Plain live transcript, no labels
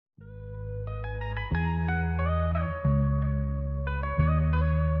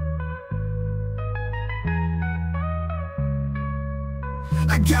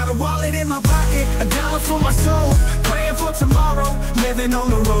I got a wallet in my pocket, a dollar for my soul, praying for tomorrow, living on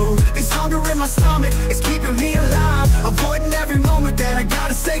the road. This hunger in my stomach is keeping me alive, avoiding every moment that I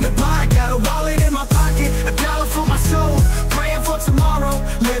gotta say goodbye. Got a wallet in my pocket, a dollar for my soul, praying for tomorrow,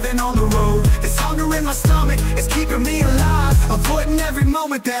 living on the road. This hunger in my stomach is keeping me alive, avoiding every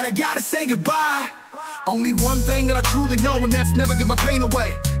moment that I gotta say goodbye. Only one thing that I truly know, and that's never give my pain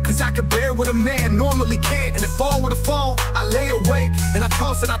away. Cause I can bear what a man normally can't. And if all were to fall, I lay awake and I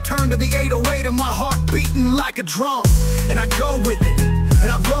toss and I turn to the 808, and my heart beating like a drum. And I go with it, and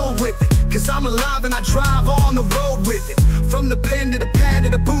I roll with it, cause I'm alive and I drive on the road with it. From the pen to the pad to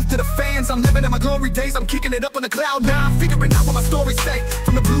the booth to the fans, I'm living in my glory days. I'm kicking it up on the cloud nine, figuring out what my story say.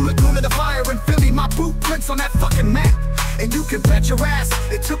 From the blue lagoon to the fire and Philly, my boot prints on that fucking map. And you can bet your ass,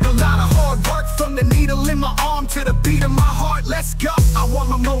 it took a lot of hard work. From the needle in my arm to the beat of my heart. Let's go, I want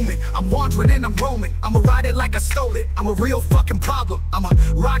my moment, I'm wandering and I'm roaming. I'ma ride it like I stole it, I'm a real fucking problem. I'm a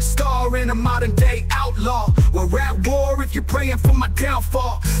rock star and a modern day outlaw. We're at war if you're praying for my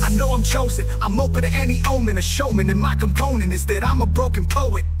downfall. I know I'm chosen, I'm open to any omen. A showman, and my component is that I'm a broken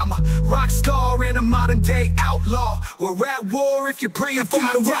poet. I'm a rock star and a modern day outlaw. We're at war if you're praying for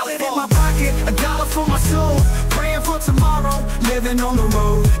my downfall. Got a wallet in my pocket, a dollar for my soul, praying for tomorrow, living on the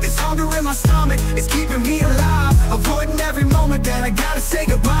road. This hunger in my stomach is keeping me alive, avoiding every moment that I gotta say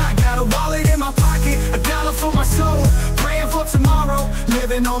goodbye. Got a wallet in my pocket, a dollar for my soul, praying for tomorrow,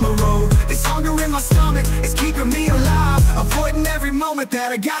 living on the road. This hunger in my stomach is keeping me alive, avoiding every moment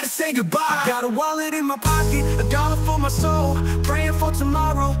that I gotta say goodbye. Got a wallet in my pocket, a dollar for my soul, praying for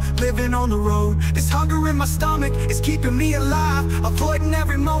tomorrow, living on the road. This hunger in my stomach is keeping me alive, avoiding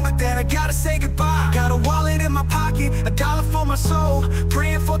every moment that I gotta say goodbye. Got a wallet in my pocket, a dollar for my soul,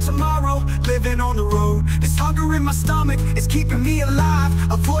 praying for tomorrow, living on the road. This hunger in my stomach is keeping me alive,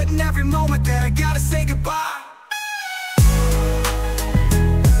 avoiding every moment that I gotta say goodbye.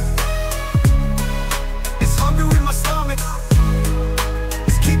 This hunger in my stomach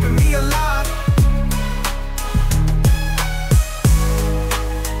is keeping me alive.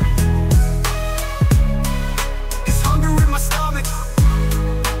 This hunger in my stomach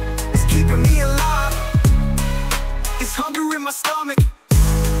is keeping me alive. This hunger in my stomach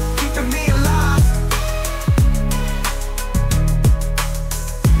keeping me alive.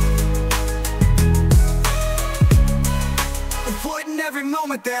 Avoiding every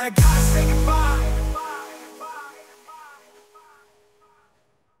moment that I got